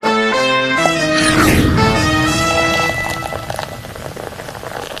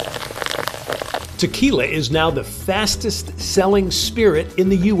Tequila is now the fastest selling spirit in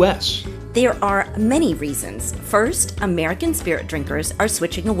the U.S. There are many reasons. First, American spirit drinkers are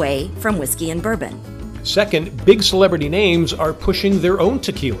switching away from whiskey and bourbon. Second, big celebrity names are pushing their own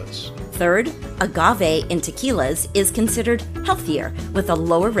tequilas. Third, agave in tequilas is considered healthier with a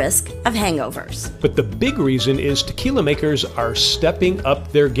lower risk of hangovers. But the big reason is tequila makers are stepping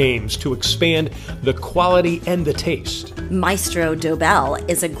up their games to expand the quality and the taste. Maestro Dobel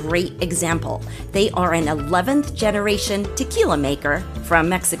is a great example. They are an 11th generation tequila maker from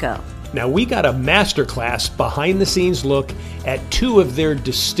Mexico. Now, we got a masterclass behind-the-scenes look at two of their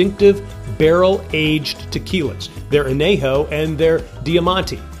distinctive barrel-aged tequilas, their Añejo and their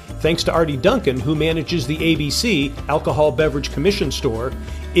Diamante. Thanks to Artie Duncan, who manages the ABC, Alcohol Beverage Commission store,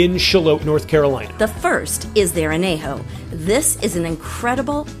 in Charlotte, North Carolina. The first is their Añejo. This is an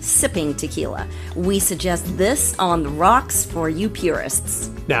incredible sipping tequila. We suggest this on the rocks for you purists.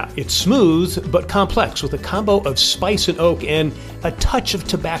 Now, it's smooth but complex with a combo of spice and oak and a touch of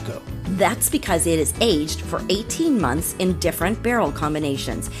tobacco. That's because it is aged for 18 months in different barrel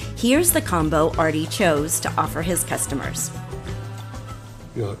combinations. Here's the combo Artie chose to offer his customers.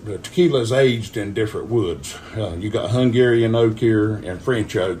 The tequila is aged in different woods. You got Hungarian oak here and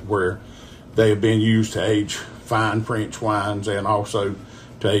French oak, where they have been used to age fine French wines and also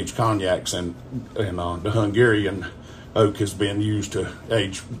to age cognacs, and the Hungarian oak has been used to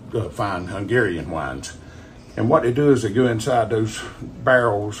age fine Hungarian wines. And what they do is they go inside those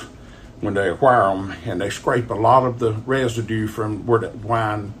barrels when they acquire them, and they scrape a lot of the residue from where the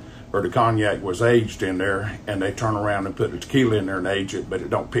wine or the cognac was aged in there, and they turn around and put the tequila in there and age it, but it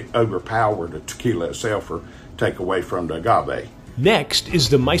don't overpower the tequila itself or take away from the agave. Next is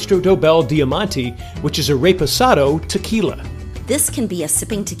the Maestro Dobel Diamante, which is a reposado tequila. This can be a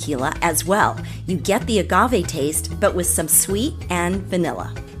sipping tequila as well. You get the agave taste, but with some sweet and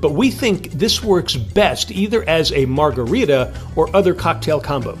vanilla. But we think this works best either as a margarita or other cocktail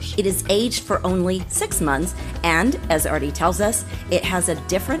combos. It is aged for only 6 months, and as Artie tells us, it has a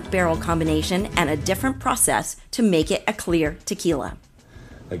different barrel combination and a different process to make it a clear tequila.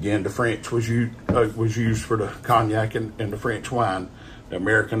 Again, the French was used for the cognac and the French wine. The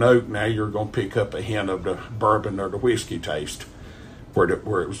American oak, now you're going to pick up a hint of the bourbon or the whiskey taste, where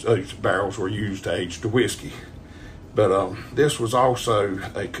those barrels were used to age the whiskey. But this was also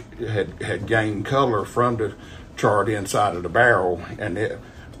had gained color from the charred inside of the barrel, and it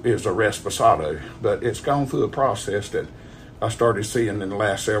is a reposado. But it's gone through a process that I started seeing in the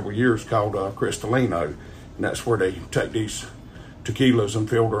last several years called Cristalino, and that's where they take these tequilas and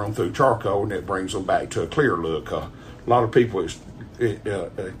filter them through charcoal, and it brings them back to a clear look. A lot of people,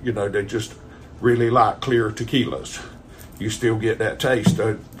 they just really like clear tequilas. You still get that taste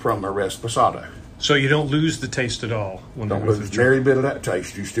from a reposado. So you don't lose the taste at all? Don't lose very bit of that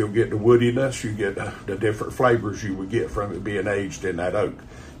taste. You still get the woodiness. You get the different flavors you would get from it being aged in that oak.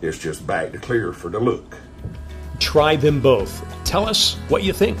 It's just back to clear for the look. Try them both. Tell us what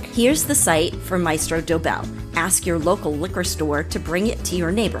you think. Here's the site for Maestro Dobel. Ask your local liquor store to bring it to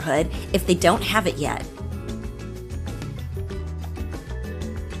your neighborhood if they don't have it yet.